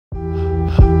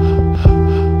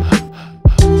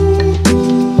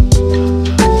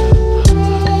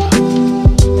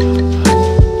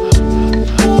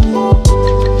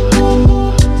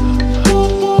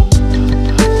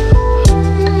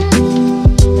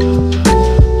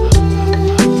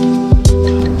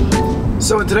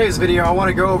today's video, I want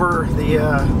to go over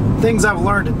the things I've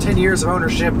learned in 10 years of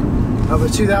ownership of a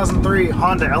 2003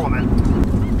 Honda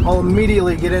Element. I'll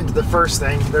immediately get into the first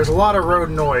thing. There's a lot of road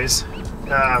noise.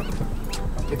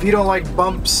 If you don't like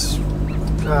bumps,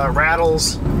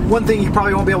 rattles, one thing you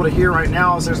probably won't be able to hear right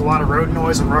now is there's a lot of road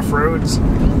noise on rough roads.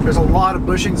 There's a lot of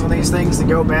bushings on these things that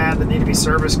go bad that need to be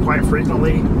serviced quite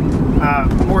frequently,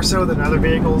 more so than other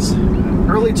vehicles.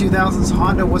 Early 2000s,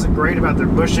 Honda wasn't great about their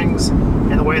bushings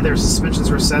and the way their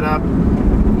suspensions were set up.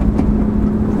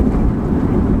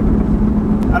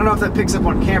 I don't know if that picks up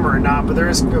on camera or not, but there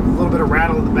is a little bit of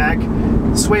rattle in the back.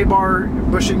 Sway bar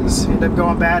bushings end up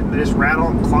going bad and they just rattle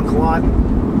and clunk a lot.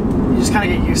 You just kind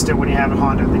of get used to it when you have a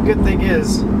Honda. The good thing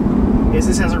is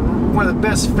this has one of the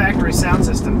best factory sound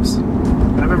systems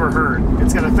that I've ever heard.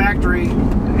 It's got a factory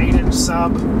 8-inch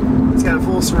sub. It's got a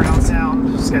full surround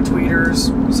sound. It's got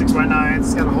tweeters, 6x9s.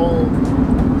 It's got a whole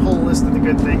list of the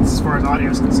good things as far as audio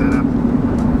is concerned.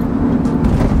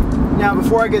 Now,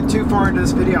 before I get too far into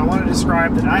this video, I want to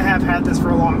describe that I have had this for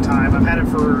a long time. I got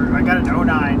it in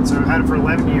 09, so I've had it for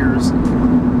 11 years.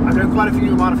 I've done quite a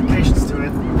few modifications to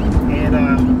it,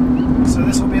 and so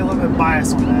this will be a little bit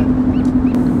biased on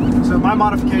that. So my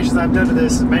modifications I've done to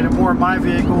this has made it more my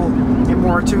vehicle and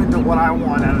more attuned to what I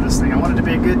want out of this thing. I want it to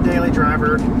be a good daily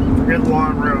driver for good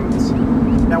long roads.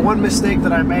 Now, one mistake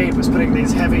that I made was putting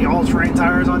these heavy all-terrain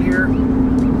tires on here.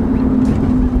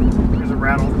 There's a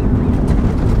rattle.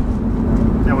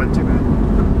 That wasn't too bad.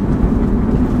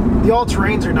 The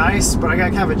all-terrains are nice, but I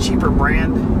got kind of a cheaper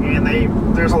brand, and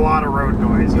there's a lot of road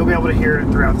noise. You'll be able to hear it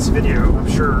throughout this video, I'm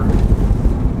sure.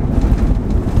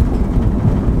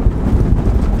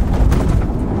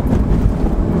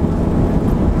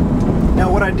 Now,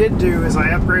 what I did do is I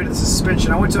upgraded the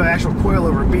suspension. I went to an actual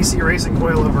coilover, BC Racing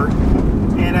coilover,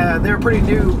 and they were pretty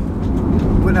new.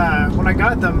 When I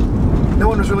got them, no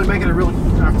one was really making a really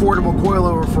affordable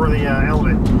coilover for the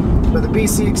Element. But the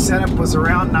BC setup was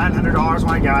around $900 when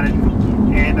I got it,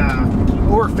 and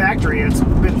over factory it's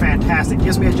been fantastic. It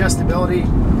gives me adjustability.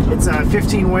 It's a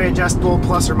 15-way adjustable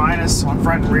plus or minus on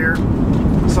front and rear,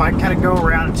 so I can kind of go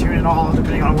around and tune it all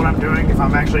depending on what I'm doing, if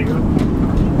I'm actually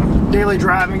daily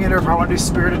driving it or if I want to do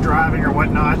spirited driving or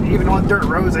whatnot. Even on dirt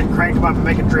roads I can crank them up and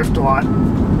make it drift a lot.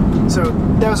 So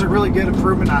that was a really good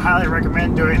improvement. I highly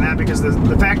recommend doing that because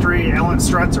the factory Element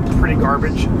struts are pretty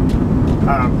garbage. You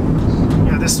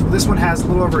know, this one has a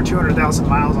little over 200,000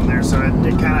 miles on there, so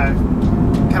it kind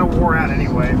of wore out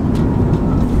anyway.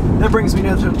 That brings me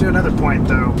to another point,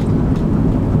 though.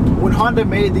 When Honda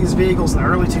made these vehicles in the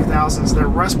early 2000s, their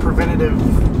rust preventative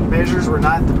measures were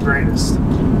not the greatest.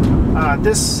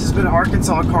 This has been an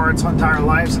Arkansas car its entire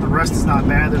life, so the rust is not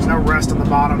bad. There's no rust on the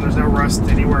bottom. There's no rust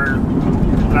anywhere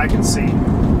that I can see.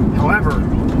 However,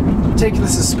 taking the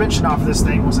suspension off this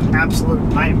thing was an absolute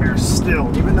nightmare still.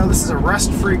 Even though this is a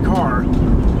rust-free car,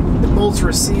 the bolts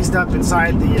were seized up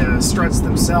inside the struts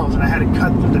themselves, and I had to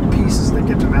cut them to pieces to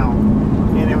get them out.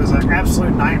 And it was an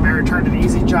absolute nightmare. It turned an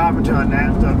easy job into a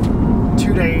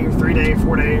 2-day, 3-day,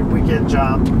 4-day weekend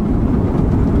job.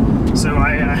 So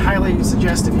I highly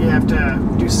suggest if you have to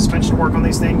do suspension work on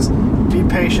these things, be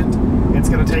patient. It's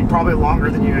going to take probably longer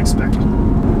than you expect.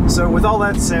 So with all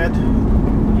that said,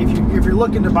 if you're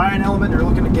looking to buy an Element or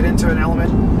looking to get into an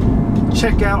Element,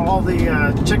 check out all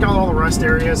the rust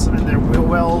areas and the wheel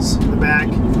wells in the back,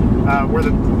 where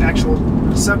the actual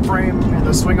subframe and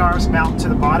the swing arms mount to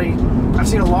the body. I've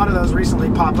seen a lot of those recently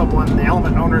pop up on the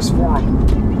Element Owners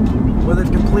Forum, where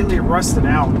they've completely rusted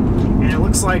out, and it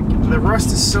looks like the rust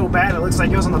is so bad it looks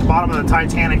like it was on the bottom of the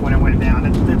Titanic when it went down.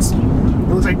 It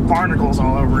looks like barnacles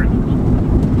all over it.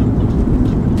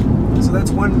 So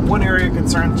that's one area of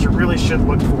concern that you really should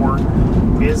look for,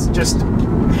 is just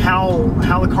how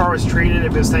the car was treated,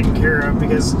 if it was taken care of,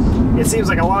 because it seems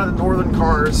like a lot of the northern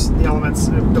cars, the Elements,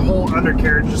 the whole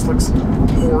undercarriage just looks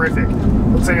horrific. It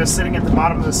looks like it was sitting at the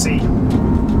bottom of the seat.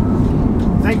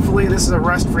 Thankfully, this is a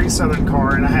rust-free southern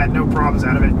car, and I had no problems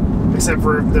out of it, except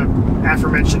for the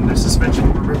aforementioned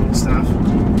suspension removal stuff.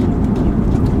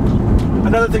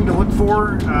 Another thing to look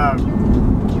for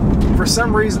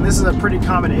some reason, this is a pretty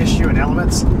common issue in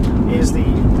Elements, is the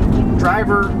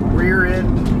driver rear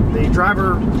end, the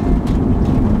driver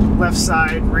left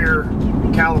side rear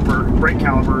caliper, brake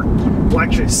caliper, will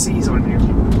actually seize on you.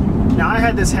 Now, I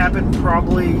had this happen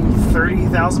probably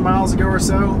 30,000 miles ago or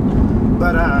so,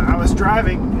 but I was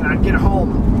driving and I'd get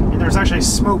home and there's actually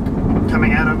smoke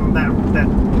coming out of that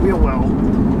wheel well.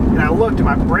 And I looked, and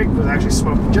my brake was actually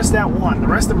smoked. Just that one. The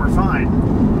rest of them are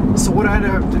fine. So what I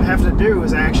have to do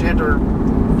is I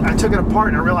took it apart,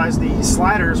 and I realized the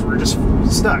sliders were just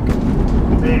stuck.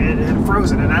 It had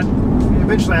frozen, and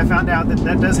eventually I found out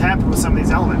that does happen with some of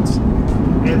these elements.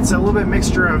 It's a little bit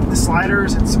mixture of the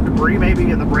sliders and some debris maybe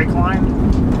in the brake line,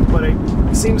 but it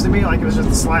seems to me like it was just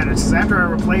the sliders, because after I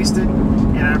replaced it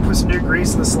and I put some new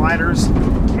grease in the sliders,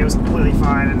 it was completely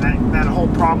fine, and that whole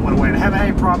problem went away. And I haven't had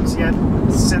any problems yet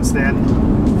since then,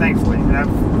 thankfully. And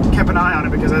I've kept an eye on it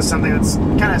because that's something that's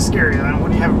kind of scary.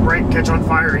 When you have a brake catch on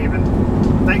fire even.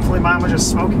 Thankfully mine was just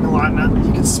smoking a lot, and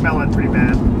you can smell it pretty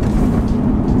bad.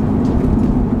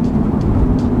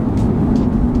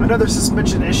 Another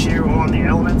suspension issue on the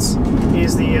elements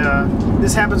is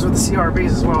this happens with the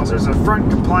CRVs as well. There's a front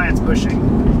compliance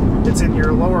bushing that's in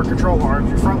your lower control arms,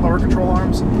 your front lower control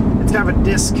arms. It's kind of a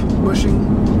disc bushing,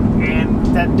 and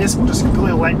that disc will just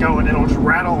completely let go, and it'll just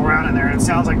rattle around in there, and it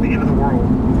sounds like the end of the world.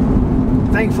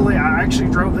 Thankfully, I actually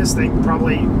drove this thing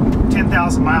probably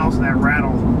 10,000 miles in that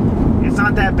rattle. It's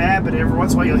not that bad, but every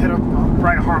once in a while you'll hit a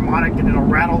right harmonic and it'll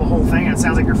rattle the whole thing, and it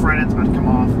sounds like your front end's about to come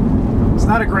off. It's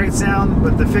not a great sound,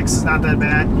 but the fix is not that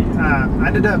bad.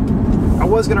 I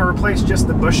was going to replace just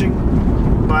the bushing,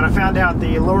 but I found out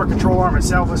the lower control arm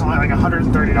itself was only like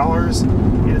 $130.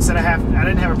 And instead of I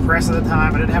didn't have a press at the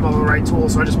time, I didn't have all the right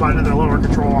tools, so I just bought another lower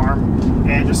control arm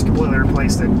and just completely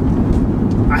replaced it.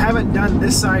 I haven't done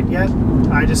this side yet.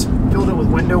 I just filled it with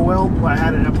window weld while I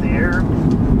had it up in the air,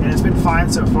 and it's been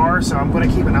fine so far, so I'm going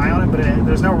to keep an eye on it, but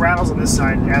there's no rattles on this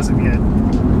side as of yet.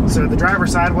 So the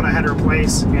driver's side one I had to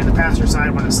replace, and the passenger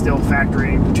side one is still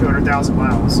factory 200,000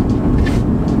 miles.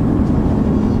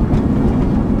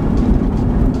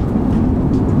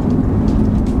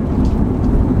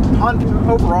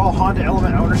 Overall, Honda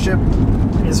Element ownership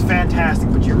is fantastic,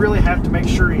 but you really have to make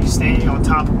sure you stay on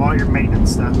top of all your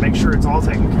maintenance stuff. Make sure it's all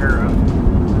taken care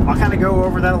of. I'll kind of go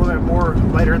over that a little bit more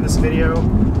later in this video,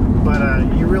 but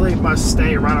you really must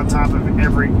stay right on top of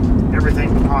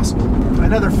everything possible.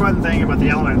 Another fun thing about the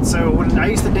Element, so when I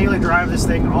used to daily drive this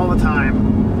thing all the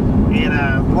time in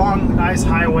long, nice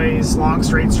highways, long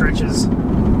straight stretches,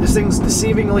 this thing's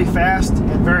deceivingly fast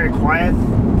and very quiet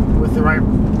with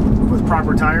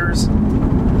proper tires.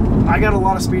 I got a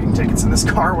lot of speeding tickets in this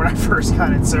car when I first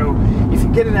got it, so if you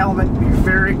get an Element, be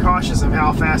very cautious of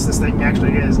how fast this thing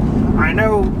actually is. I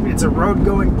know it's a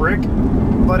road-going brick,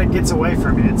 but it gets away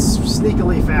from you. It's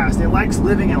sneakily fast. It likes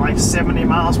living at like 70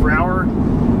 miles per hour,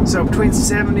 so between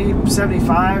 70 and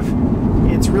 75,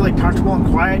 it's really comfortable and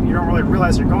quiet. You don't really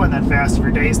realize you're going that fast if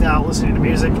you're dazed out listening to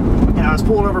music. And I was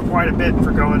pulled over quite a bit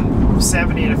for going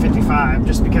 70 to 55,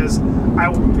 just because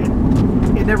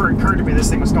it never occurred to me this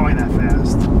thing was going that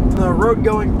fast. The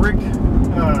road-going brick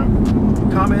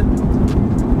comment,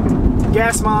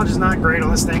 gas mileage is not great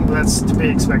on this thing, but that's to be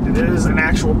expected. It is an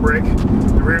actual brick.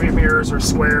 The rearview mirrors are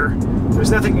square. There's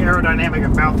nothing aerodynamic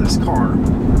about this car.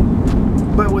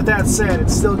 But with that said, it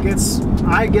still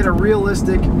I get a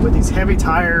realistic, with these heavy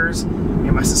tires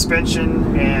and my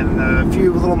suspension and a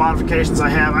few little modifications I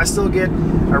have, I still get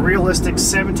a realistic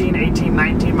 17, 18,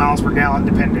 19 miles per gallon,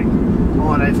 depending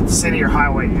on if it's city or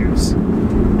highway use.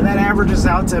 And that averages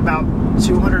out to about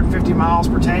 250 miles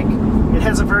per tank. It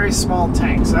has a very small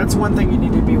tank, so that's one thing you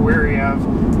need to be wary of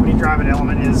when you drive an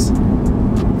Element, is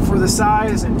for the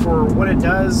size and for what it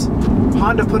does,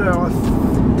 Honda put a, I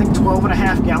think,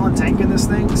 12.5 gallon tank in this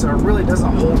thing, so it really doesn't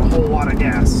hold a whole lot of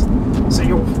gas. So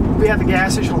you'll be at the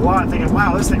gas station a lot thinking,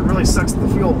 wow, this thing really sucks the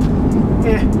fuel.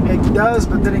 It does,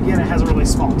 but then again, it has a really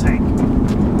small tank.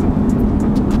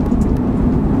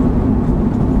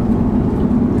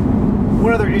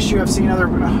 One other issue I've seen other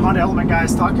Honda Element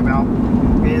guys talk about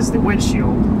is the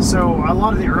windshield. So a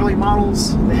lot of the early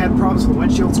models, they had problems with the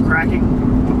windshields cracking.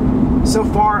 So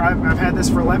far, I've had this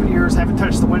for 11 years, haven't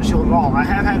touched the windshield at all. I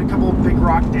have had a couple of big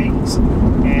rock dings,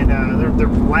 and they're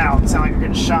loud, sound like you're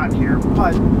getting shot in here,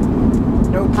 but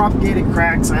no propagated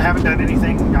cracks. I haven't done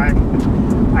anything.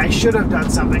 I should have done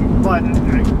something, but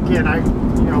again,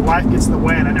 life gets in the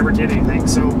way, and I never did anything.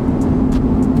 So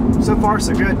far,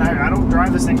 so good. And I don't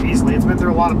drive this thing easily. It's been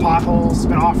through a lot of potholes. It's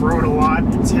been off-road a lot.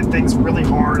 It's hit things really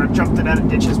hard. I've jumped it out of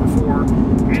ditches before,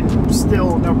 and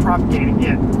still no propagating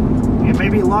yet. It may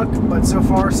be luck, but so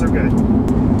far, so good.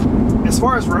 As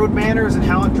far as road manners and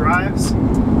how it drives,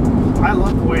 I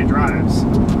love the way it drives.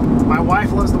 My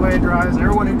wife loves the way it drives.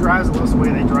 Everyone who drives it loves the way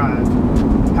they drive.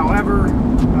 However,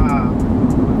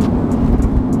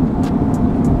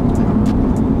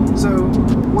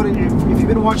 if you've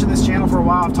been watching this channel for a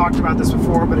while, I've talked about this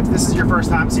before, but if this is your first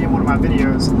time seeing one of my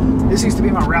videos, this used to be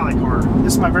my rally car.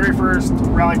 This is my very first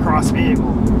rallycross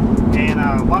vehicle. And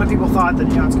a lot of people thought that,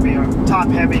 you know, it's going to be top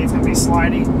heavy, it's going to be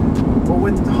slidey. But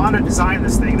when Honda designed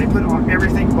this thing, they put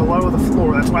everything below the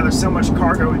floor. That's why there's so much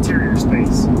cargo interior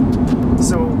space.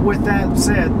 So with that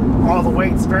said, all the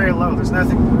weight's very low. There's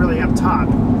nothing really up top.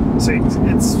 So it's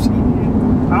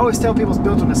I always tell people it's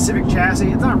built on a Civic chassis.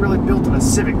 It's not really built on a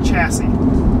Civic chassis,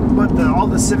 but all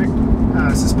the Civic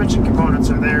suspension components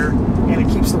are there, and it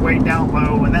keeps the weight down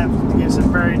low, and that gives it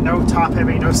very no top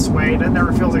heavy, no sway. It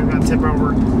never feels like it's going to tip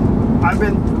over. I've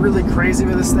been really crazy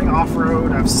with this thing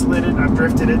off-road. I've slid it, I've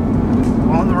drifted it.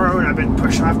 On the road,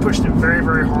 I've pushed it very,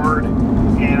 very hard,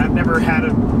 and I've never had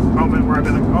a moment where I've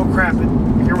been like, oh crap,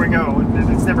 here we go.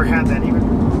 And it's never had that.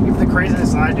 Even the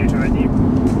craziness that I do to it.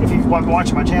 If you've been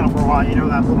watching my channel for a while, you know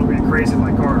that I'm a little bit crazy with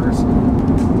my cars.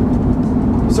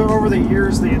 So over the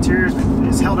years, the interior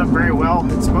is held up very well.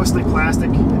 It's mostly plastic.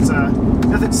 It's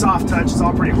nothing soft touch. It's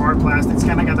all pretty hard plastic. It's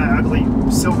kind of got that ugly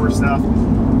silver stuff.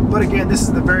 But again, this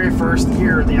is the very first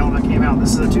year the Element came out.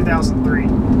 This is a 2003.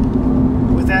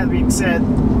 With that being said, I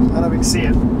don't know if you can see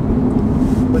it,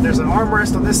 but there's an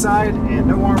armrest on this side and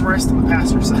no armrest on the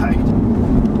passenger side.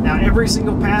 Now every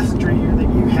single passenger here that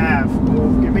you have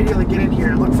will immediately get in here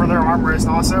and look for their armrest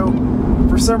also.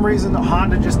 For some reason,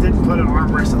 Honda just didn't put an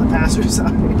armrest on the passenger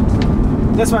side.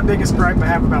 That's my biggest gripe I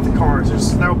have about the cars.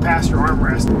 There's no passenger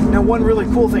armrest. Now, one really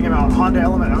cool thing about Honda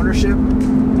Element ownership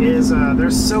is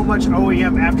there's so much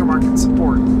OEM aftermarket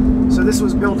support. So this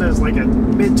was built as like a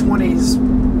mid-20s,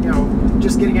 you know,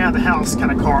 just getting out of the house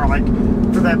kind of car, like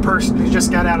for that person who's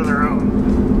just got out of their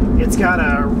own. It's got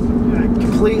a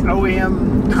complete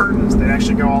OEM curtains that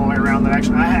actually go all the way around that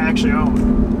I actually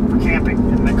own for camping,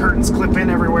 and the curtains clip in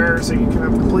everywhere, so you can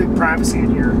have complete privacy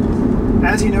in here.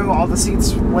 As you know, all the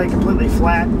seats lay completely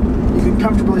flat. You can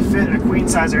comfortably fit a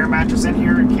queen-size air mattress in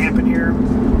here and camp in here.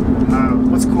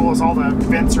 What's cool is all the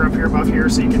vents are up here above here,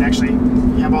 so you can actually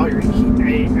have all your heat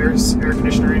air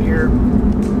conditioner in here.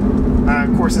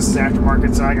 Of course, this is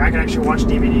aftermarket, so I can actually watch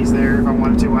DVDs there if I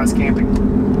wanted to while I was camping.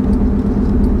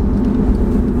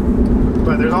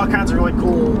 But there's all kinds of really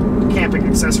cool camping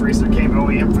accessories that came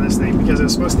OEM for this thing, because it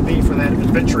was supposed to be for that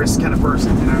adventurous kind of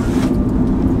person, you know.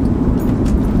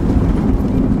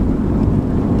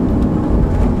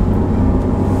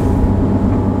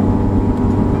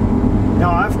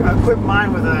 I equipped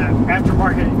mine with an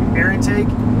aftermarket air intake.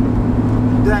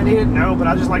 Did I need it? No, but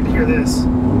I just like to hear this.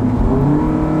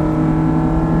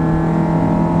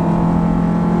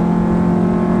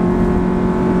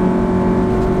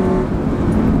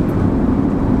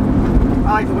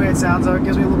 I like the way it sounds though. It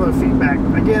gives me a little bit of feedback.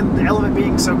 Again, the Element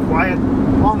being so quiet,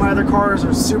 all my other cars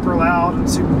are super loud and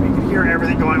you can hear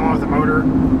everything going on with the motor.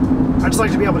 I just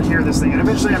like to be able to hear this thing, and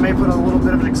eventually I may put a little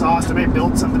bit of an exhaust, I may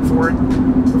build something for it,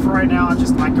 but for right now it's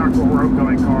just my comfortable road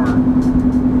going car.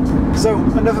 So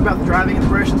enough about the driving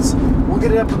impressions. We'll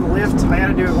get it up on the lift. I had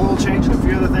to do an oil change and a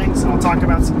few other things, and I'll talk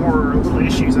about some more little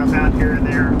issues I found here and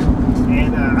there.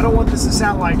 And I don't want this to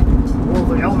sound like, well,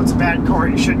 the Element's a bad car,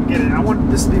 you shouldn't get it. I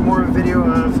want this to be more of a video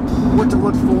of what to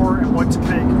look for and what to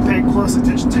pay close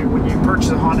attention to when you purchase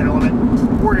a Honda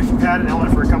Element, or if you've had an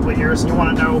Element for a couple of years and you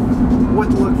want to know what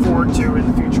to look forward to in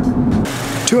the future.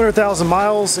 200,000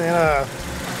 miles, and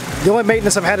the only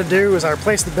maintenance I've had to do is I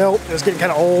replaced the belt. It was getting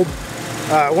kind of old.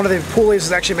 One of the pulleys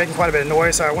is actually making quite a bit of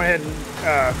noise, so I went ahead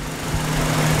and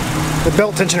the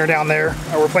belt tensioner down there,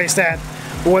 I replaced that.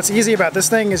 But what's easy about this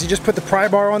thing is you just put the pry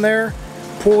bar on there,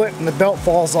 pull it, and the belt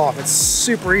falls off. It's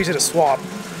super easy to swap.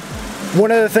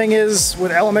 One other thing is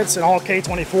with Elements and all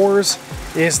K24s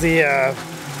is the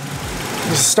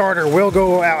starter will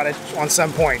go out on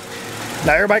some point.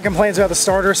 Now everybody complains about the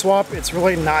starter swap. It's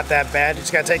really not that bad. You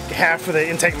just gotta take half of the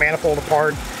intake manifold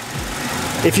apart.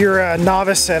 If you're a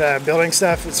novice at building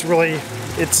stuff,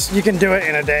 you can do it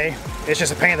in a day. It's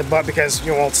just a pain in the butt because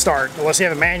you won't start. Unless you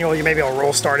have a manual, you may be able to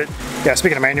roll start it. Yeah,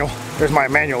 speaking of manual, there's my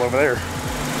manual over there.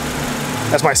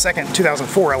 That's my second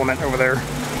 2004 Element over there.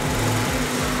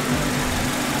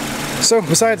 So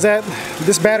besides that,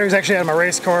 this battery is actually out of my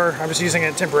race car. I'm just using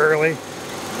it temporarily.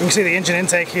 You can see the engine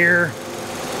intake here.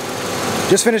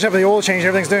 Just finished up the oil change.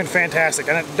 Everything's doing fantastic.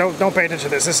 And don't pay attention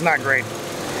to this. This is not great.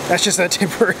 That's just a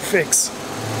temporary fix.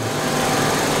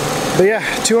 But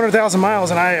yeah, 200,000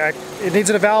 miles, and it needs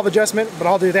a valve adjustment, but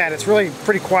I'll do that. It's really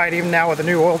pretty quiet even now with the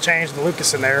new oil change, the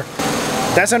Lucas in there.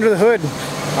 That's under the hood.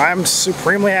 I'm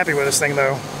supremely happy with this thing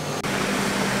though.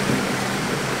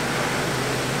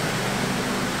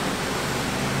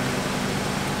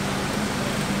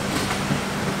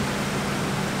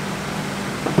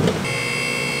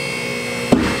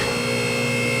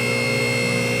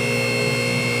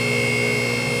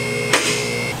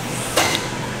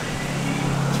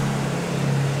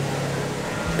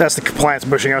 That's the compliance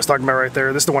bushing I was talking about right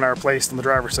there. This is the one I replaced on the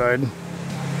driver's side.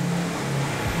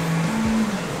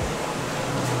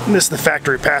 And this is the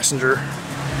factory passenger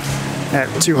at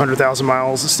 200,000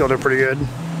 miles. It's still doing pretty good.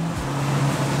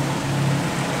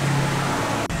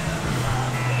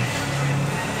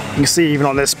 You can see even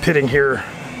on this pitting here,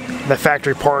 that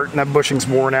factory part and that bushing's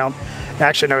worn out. I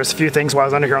actually noticed a few things while I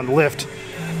was under here on the lift.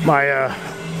 My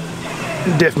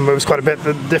diff moves quite a bit.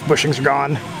 The diff bushings are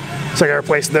gone, so I got to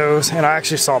replace those. And I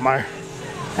actually saw my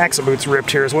axle boots ripped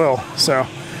here as well. So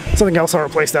something else I'll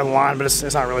replace down the line, but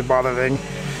it's not really bothering anything.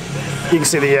 You can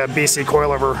see the BC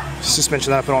coilover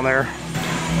suspension that I put on there.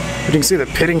 But you can see the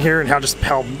pitting here and how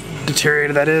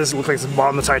deteriorated that is. It looks like it's the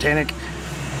bottom of the Titanic.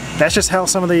 That's just how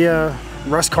some of the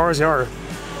rust cars are.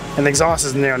 And the exhaust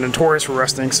is notorious for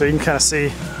rusting, so you can kind of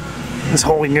see this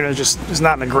whole unit just is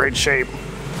not in a great shape.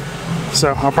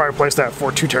 So I'll probably replace that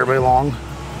before too terribly long.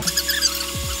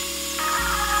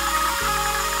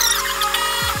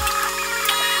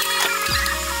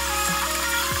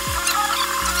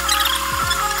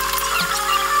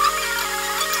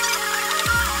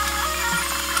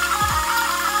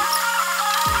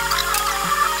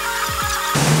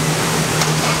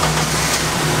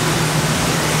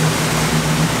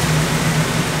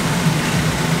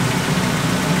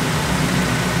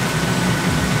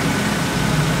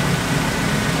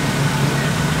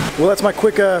 Well, that's my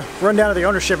quick rundown of the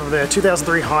ownership of the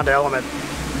 2003 Honda Element.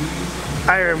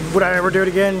 Would I ever do it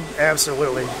again?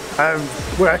 Absolutely.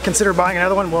 Would I consider buying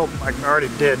another one? Well, I already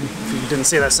did, if you didn't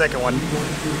see that second one.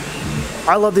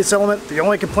 I love this Element. The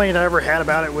only complaint I ever had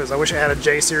about it was I wish I had a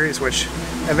J series, which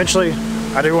eventually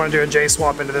I do want to do a J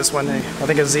swap into this one. I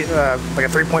think it's like a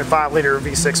 3.5 liter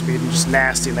V6 speed, and just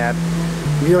nasty in that.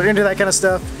 If you're into that kind of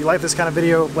stuff, if you like this kind of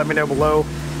video, let me know below.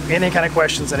 Any kind of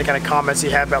questions, any kind of comments you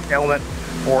have about the Element,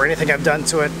 or anything I've done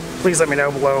to it, please let me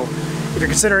know below. If you're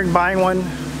considering buying one,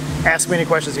 ask me any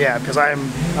questions you have, because I'm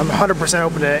 100%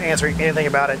 open to answering anything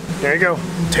about it. There you go,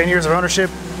 10 years of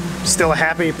ownership, still a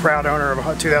happy, proud owner of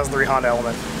a 2003 Honda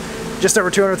Element. Just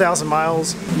over 200,000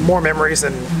 miles, more memories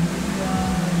than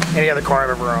any other car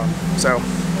I've ever owned. So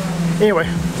anyway,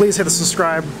 please hit the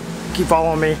subscribe, keep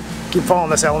following me, keep following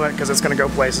this Element, because it's going to go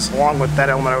places, along with that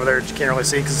Element over there that you can't really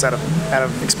see because it's out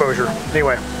of exposure.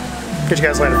 Anyway, catch you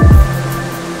guys later.